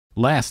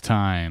Last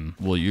time.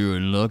 Well, you're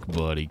in luck,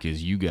 buddy,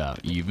 because you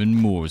got even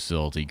more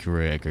salty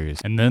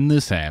crackers. And then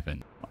this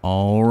happened.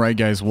 Alright,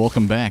 guys,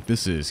 welcome back.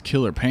 This is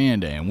Killer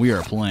Panda, and we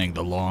are playing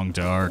The Long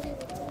Dark.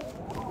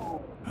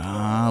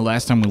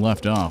 Last time we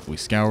left off, we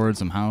scoured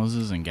some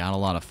houses and got a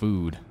lot of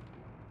food.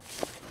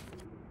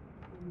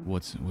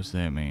 What's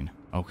that mean?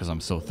 Oh, because I'm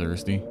so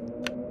thirsty?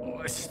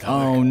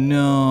 Oh,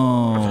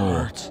 no. It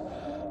hurts.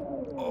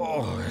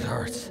 Oh, it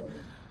hurts.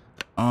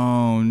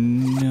 Oh,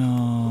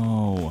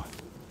 no.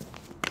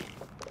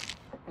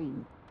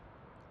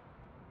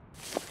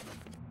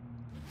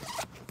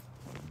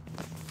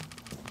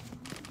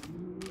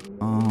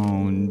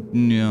 Oh,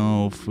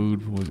 no.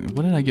 Food poisoning.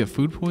 What did I get?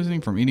 Food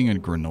poisoning from eating a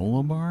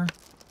granola bar?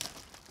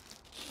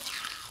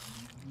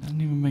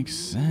 Doesn't even make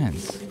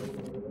sense.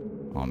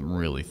 Oh, I'm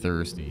really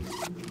thirsty.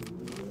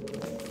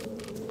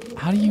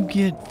 How do you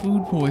get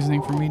food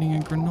poisoning from eating a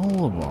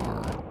granola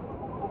bar?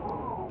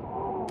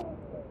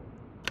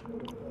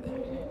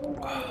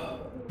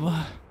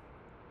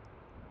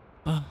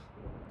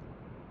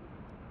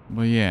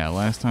 But yeah,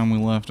 last time we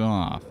left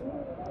off.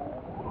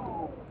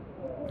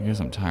 I guess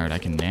I'm tired. I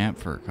can nap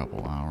for a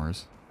couple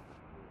hours.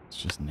 Let's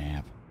just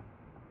nap.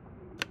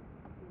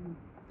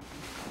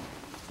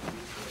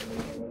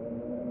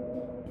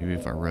 Maybe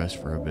if I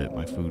rest for a bit,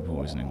 my food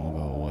poisoning will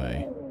go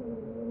away.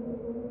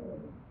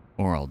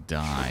 Or I'll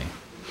die.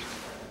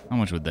 How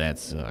much would that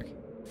suck?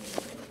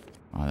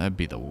 Oh, that'd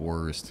be the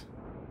worst.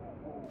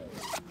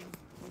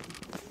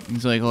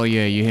 It's like, oh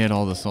yeah, you had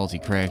all the salty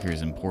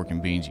crackers and pork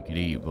and beans you could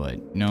eat,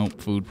 but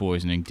nope, food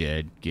poisoning,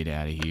 dead. Get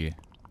out of here.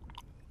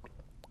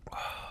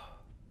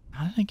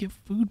 How did I get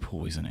food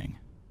poisoning?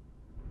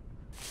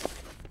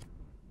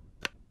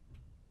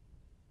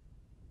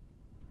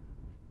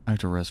 I have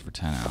to rest for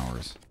 10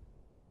 hours.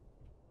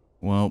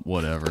 Well,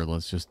 whatever,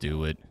 let's just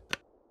do it.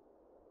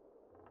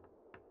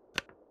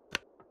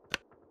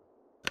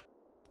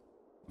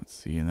 Let's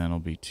see, and that'll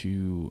be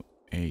 2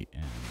 a.m.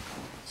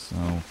 So,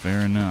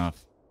 fair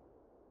enough.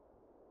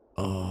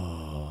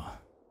 Oh.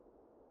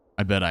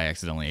 I bet I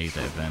accidentally ate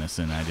that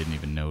venison. I didn't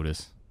even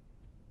notice.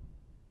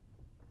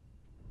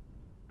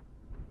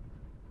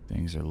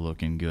 Things are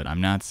looking good.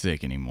 I'm not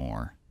sick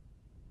anymore.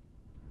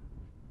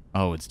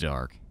 Oh, it's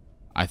dark.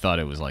 I thought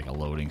it was like a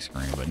loading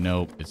screen, but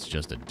nope. It's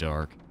just a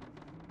dark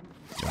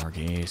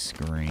ass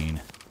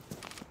screen.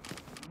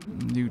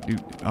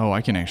 Oh,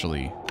 I can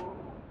actually...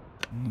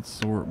 Let's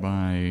sort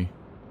by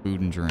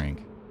food and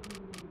drink.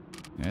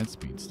 That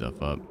speeds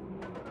stuff up.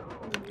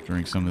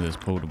 Drink some of this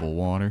potable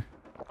water.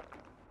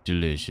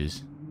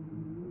 Delicious.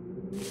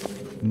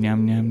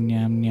 Nom nom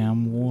nom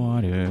nom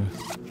water.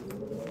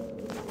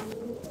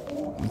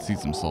 Let's eat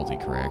some salty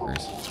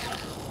crackers.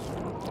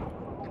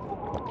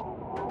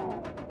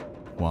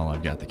 While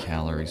I've got the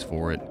calories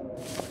for it.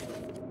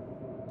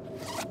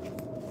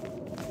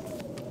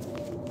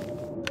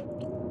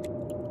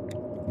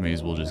 May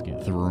as well just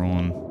get through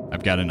them.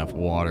 I've got enough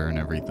water and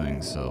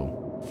everything, so...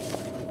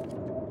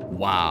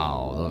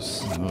 Wow,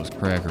 those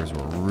crackers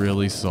were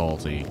really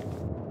salty.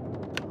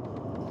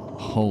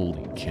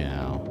 Holy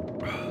cow.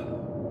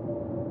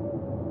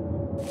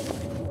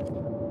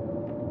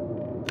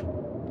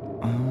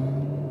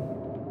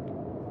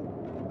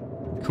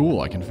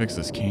 Cool, I can fix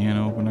this can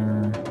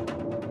opener.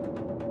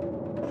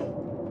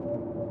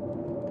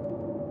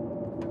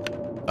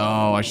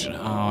 Oh, I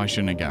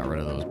shouldn't have got rid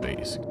of those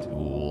basic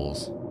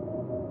tools.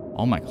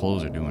 All my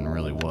clothes are doing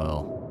really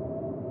well.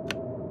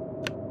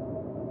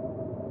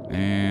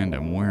 And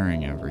I'm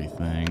wearing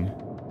everything.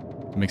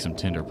 Make some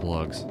tinder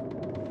plugs.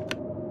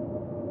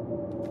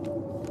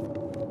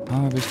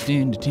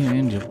 Harvesting the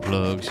tinder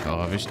plugs,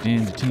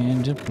 harvesting the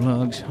tinder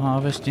plugs,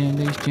 harvesting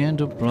these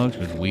tinder plugs,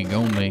 'cause we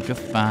gon' make a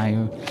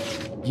fire.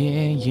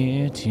 Yeah,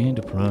 yeah,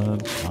 tinder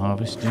plugs,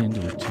 harvesting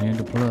the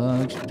tinder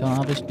plugs,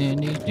 harvesting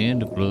these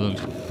tinder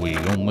plugs, we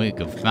gon' make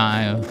a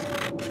fire.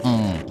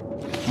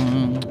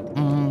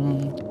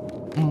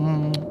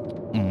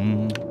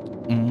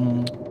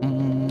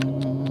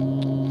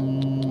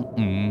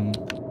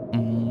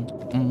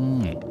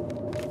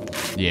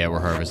 Yeah,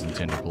 we're harvesting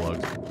tinder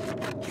plugs.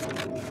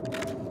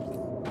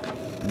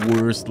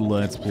 Worst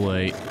Let's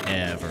Play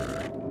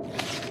ever.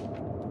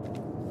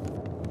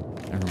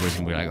 Everybody's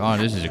gonna be like, oh,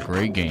 this is a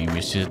great game.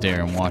 You sit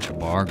there and watch a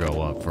bar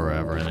go up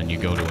forever, and then you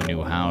go to a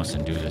new house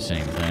and do the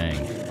same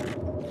thing.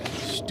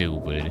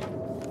 Stupid.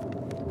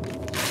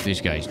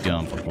 This guy's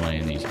dumb for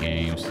playing these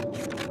games.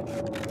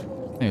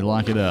 Hey,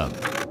 lock it up.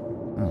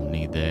 I don't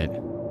need that.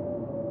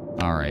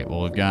 Alright,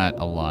 well, we've got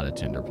a lot of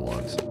tinder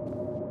plugs.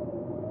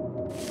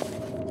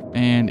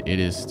 And it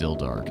is still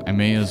dark. I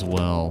may as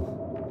well...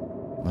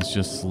 Let's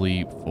just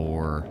sleep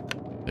for...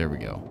 There we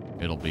go.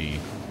 It'll be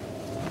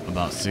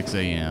about 6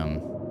 a.m.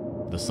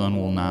 The sun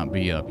will not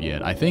be up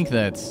yet. I think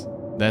that's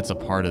a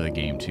part of the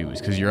game, too.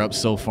 Is because you're up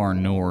so far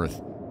north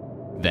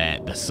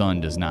that the sun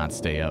does not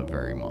stay up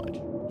very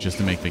much. Just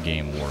to make the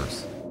game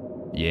worse.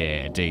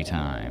 Yeah,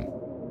 daytime.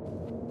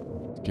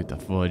 Let's get the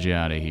fudge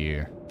out of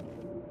here.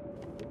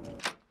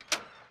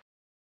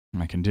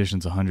 My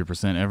condition's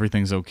 100%.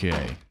 Everything's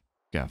okay.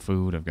 Got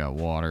food. I've got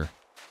water.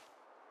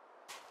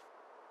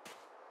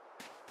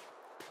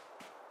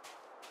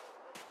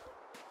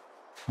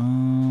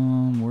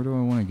 Where do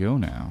I want to go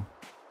now?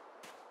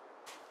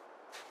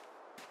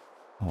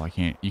 Oh, I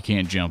can't. You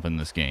can't jump in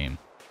this game.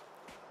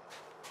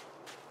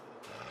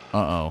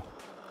 Uh-oh.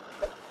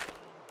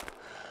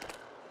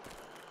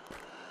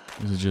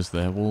 Is it just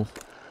that wolf?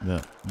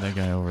 That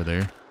guy over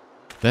there?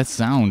 That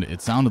sound,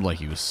 it sounded like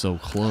he was so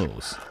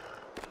close.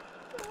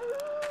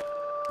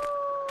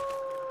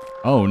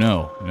 Oh,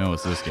 no. No,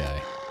 it's this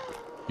guy.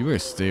 You better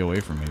stay away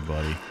from me,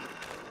 buddy.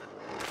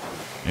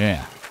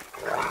 Yeah.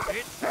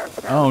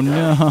 Oh,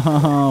 no.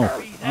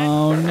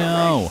 Oh,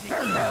 no.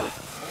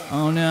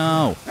 Oh,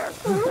 no.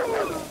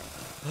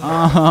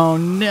 Oh,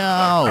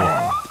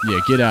 no. Yeah,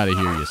 get out of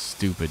here, you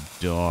stupid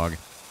dog.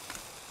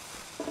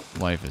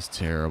 Life is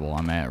terrible.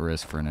 I'm at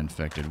risk for an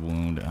infected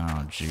wound.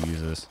 Oh,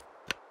 Jesus.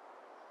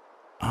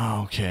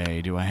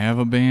 Okay, do I have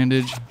a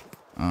bandage?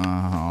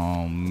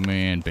 Oh,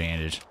 man,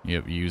 bandage.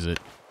 Yep, use it.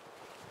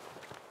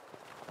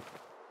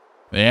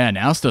 Yeah,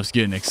 now stuff's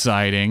getting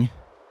exciting.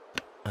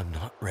 I'm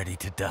not ready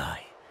to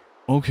die.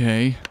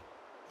 Okay.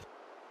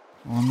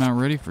 Well, I'm not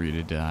ready for you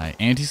to die.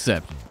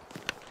 Antiseptic.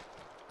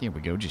 There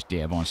we go, just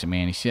dab on some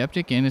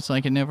antiseptic and it's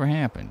like it never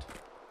happened.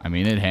 I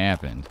mean, it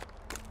happened.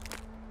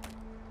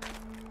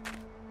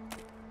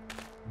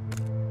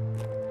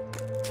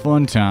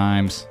 Fun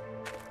times.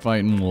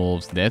 Fighting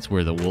wolves. That's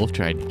where the wolf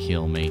tried to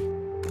kill me.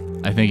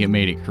 I think it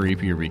made it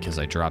creepier because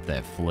I dropped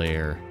that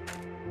flare.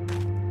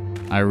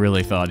 I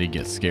really thought he'd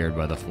get scared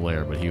by the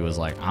flare, but he was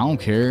like, I don't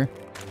care.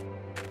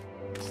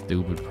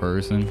 Stupid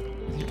person.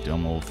 With your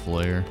dumb old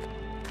flare.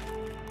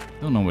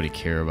 Don't nobody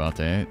care about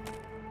that.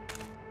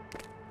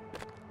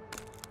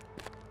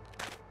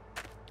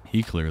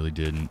 He clearly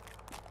didn't.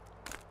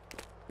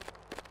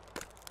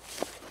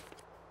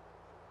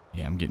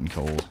 Yeah, I'm getting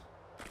cold.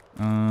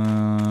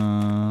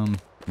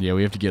 Yeah,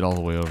 we have to get all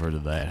the way over to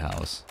that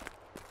house.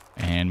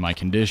 And my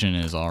condition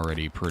is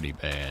already pretty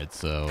bad,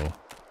 so...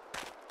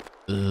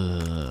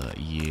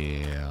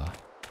 yeah.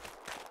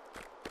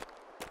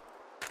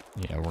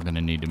 Yeah, we're gonna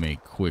need to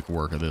make quick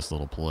work of this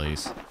little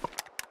place.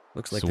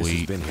 Looks like this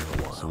has been here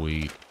a while.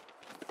 Sweet.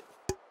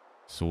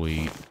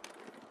 Sweet.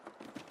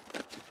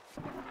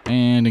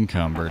 And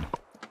encumbered.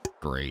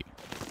 Great.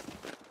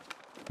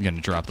 I'm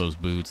gonna drop those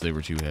boots, they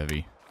were too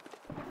heavy.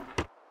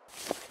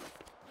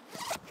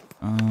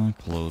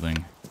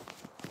 Clothing.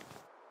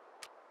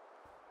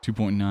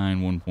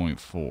 2.9,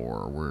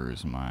 1.4.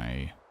 Where's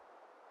my...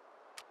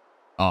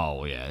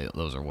 Oh, yeah,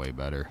 those are way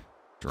better.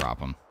 Drop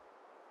them.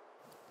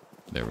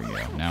 There we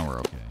go. Now we're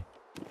okay.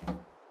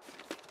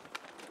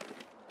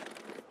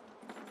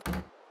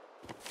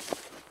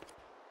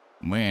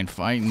 Man,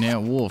 fighting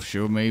that wolf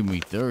sure made me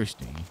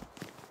thirsty.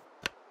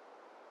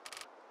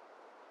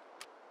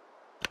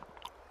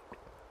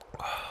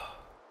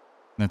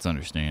 That's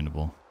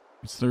understandable.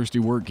 It's thirsty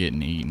work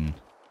getting eaten.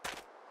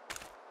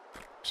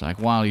 It's like,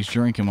 while he's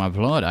drinking my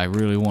blood, I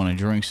really want to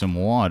drink some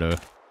water.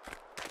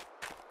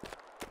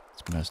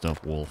 It's messed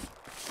up, wolf.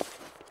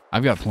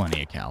 I've got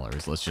plenty of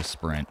calories. Let's just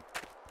sprint.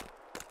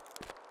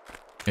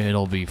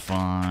 It'll be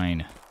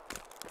fine.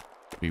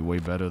 Be way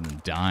better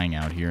than dying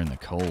out here in the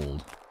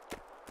cold.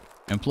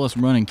 And plus,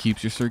 running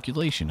keeps your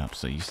circulation up,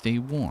 so you stay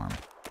warm.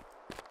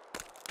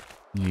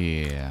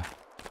 Yeah.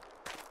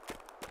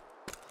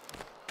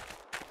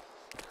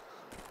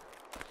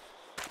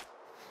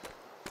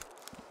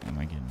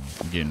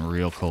 I'm getting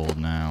real cold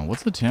now.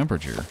 What's the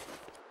temperature?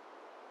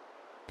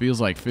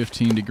 Feels like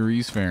 15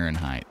 degrees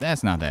Fahrenheit.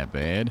 That's not that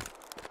bad.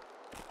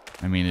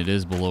 I mean, it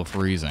is below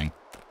freezing.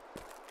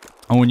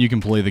 Oh, and you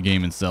can play the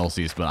game in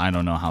Celsius, but I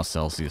don't know how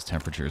Celsius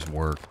temperatures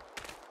work.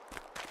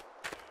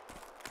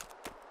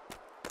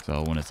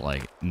 So when it's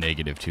like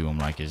 -2, I'm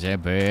like, is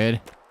that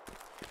bad?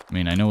 I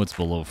mean, I know it's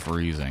below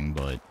freezing,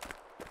 but...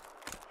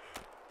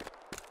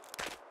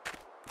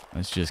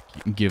 Let's just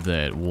give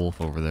that wolf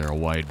over there a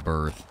wide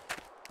berth.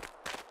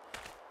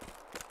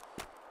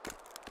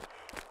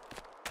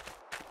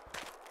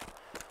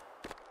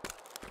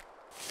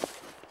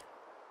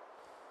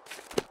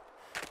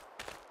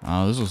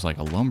 Oh, this was like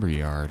a lumber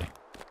yard.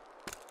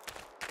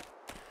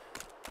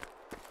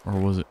 Or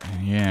was it?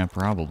 Yeah,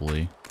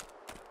 probably.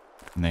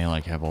 And they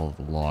like have all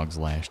the logs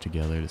lashed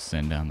together to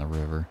send down the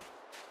river.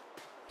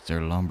 They're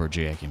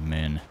lumberjacking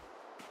men.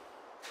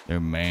 They're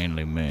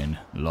manly men.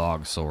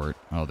 Log sort.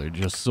 Oh, they're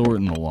just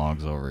sorting the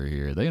logs over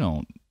here. They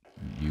don't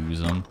use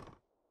them.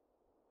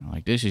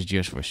 Like, this is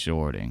just for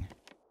sorting.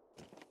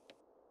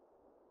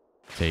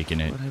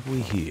 Taking it. What have we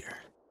here?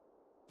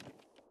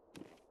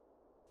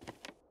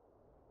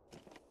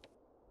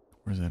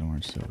 Where's that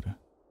orange soda?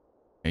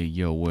 Hey,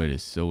 yo, where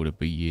does soda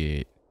be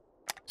at?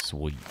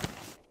 Sweet.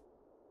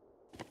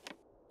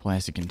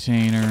 Plastic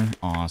container.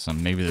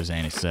 Awesome. Maybe there's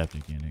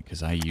antiseptic in it,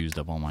 because I used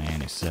up all my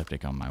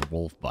antiseptic on my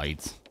wolf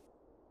bites.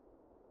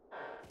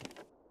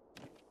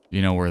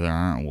 You know where there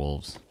aren't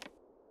wolves.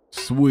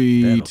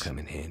 Sweet. That'll come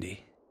in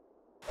handy.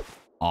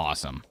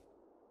 Awesome.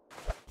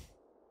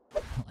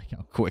 I like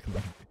how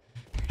quickly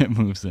it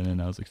moves in,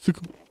 and I was like,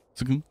 sukum,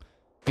 sukum.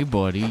 Hey,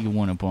 buddy, you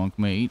want a bunk,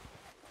 mate?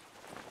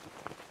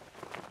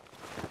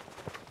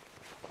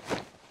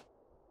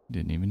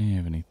 Didn't even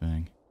have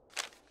anything.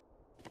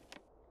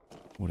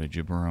 What a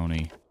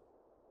jabroni.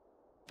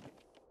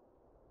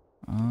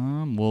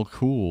 Well,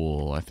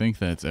 cool. I think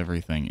that's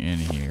everything in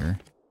here.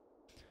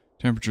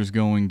 Temperature's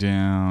going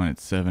down at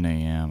 7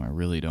 a.m. I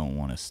really don't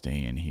want to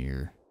stay in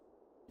here.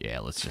 Yeah,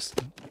 let's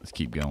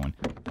keep going.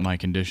 My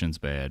condition's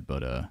bad,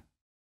 but,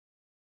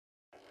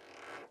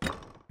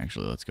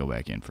 actually, let's go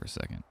back in for a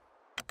second.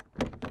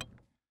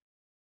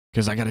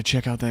 Because I gotta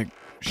check out that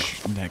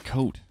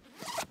coat.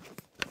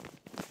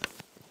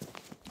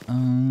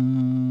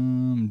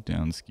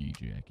 Down ski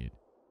jacket.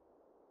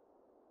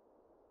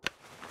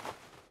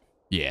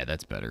 Yeah,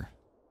 that's better.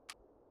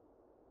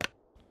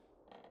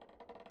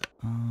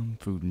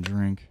 Food and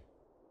drink.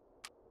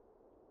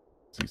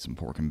 Let's eat some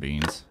pork and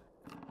beans.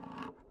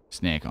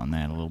 Snack on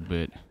that a little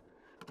bit.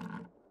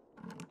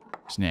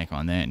 Snack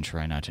on that and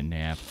try not to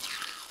nap.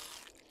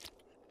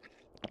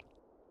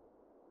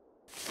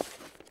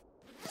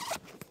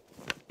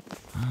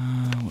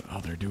 What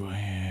other do I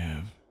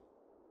have?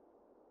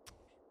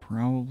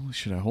 Probably,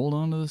 should I hold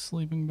on to the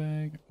sleeping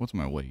bag? What's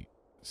my weight?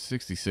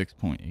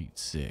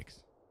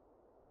 66.86.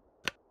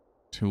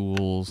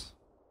 Tools.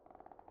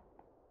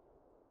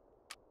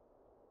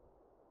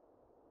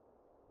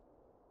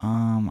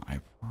 I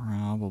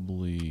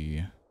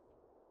probably...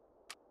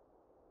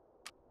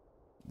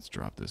 Let's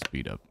drop this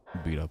beat up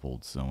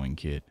old sewing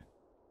kit.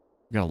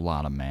 Got a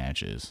lot of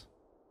matches.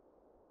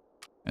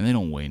 And they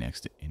don't weigh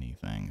next to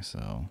anything,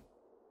 so...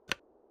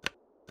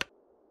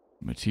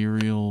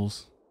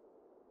 Materials.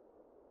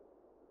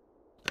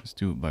 Let's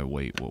do it by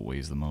weight. What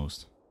weighs the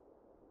most?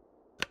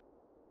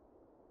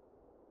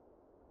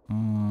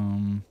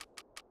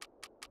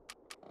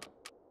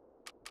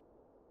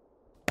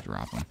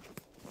 Drop them.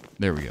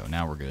 There we go.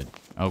 Now we're good.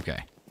 Okay.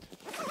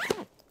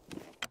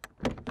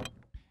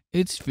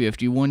 It's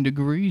 51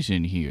 degrees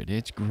in here.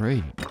 That's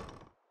great.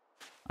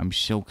 I'm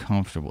so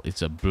comfortable.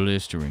 It's a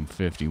blistering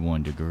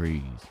 51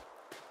 degrees.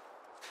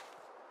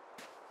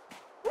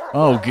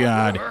 Oh,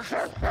 God.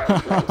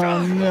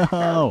 Oh, no.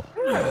 Oh,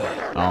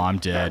 I'm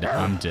dead.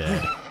 I'm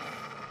dead.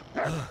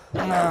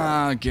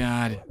 Oh,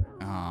 God.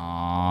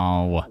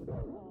 Oh.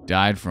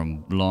 Died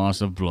from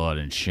loss of blood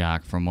and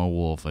shock from a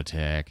wolf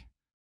attack.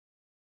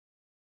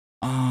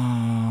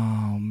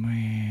 Oh,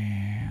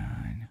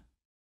 man.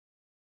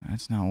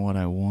 That's not what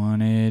I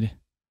wanted.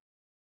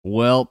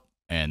 Well,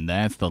 and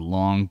that's the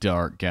long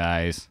dark,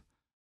 guys.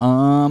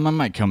 I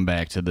might come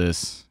back to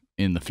this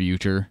in the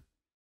future.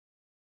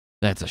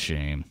 That's a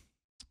shame.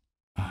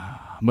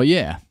 But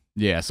yeah,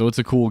 so it's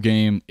a cool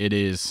game. It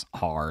is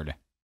hard.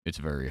 It's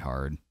very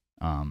hard.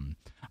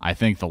 I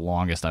think the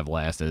longest I've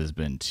lasted has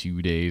been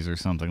 2 days or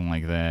something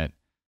like that.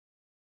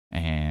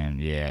 And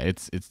yeah,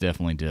 it's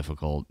definitely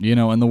difficult. You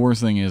know, and the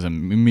worst thing is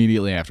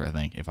immediately after, I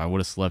think, if I would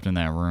have slept in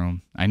that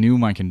room, I knew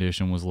my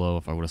condition was low.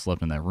 If I would have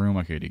slept in that room,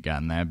 I could have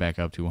gotten that back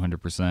up to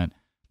 100%.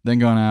 Then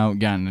gone out,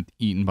 gotten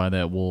eaten by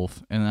that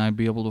wolf, and I'd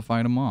be able to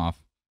fight him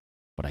off.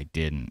 But I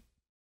didn't.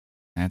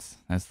 That's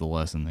the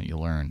lesson that you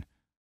learn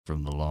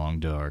from the long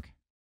dark.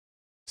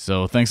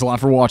 So thanks a lot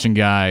for watching,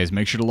 guys.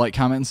 Make sure to like,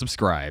 comment, and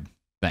subscribe.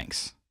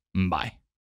 Thanks. Bye.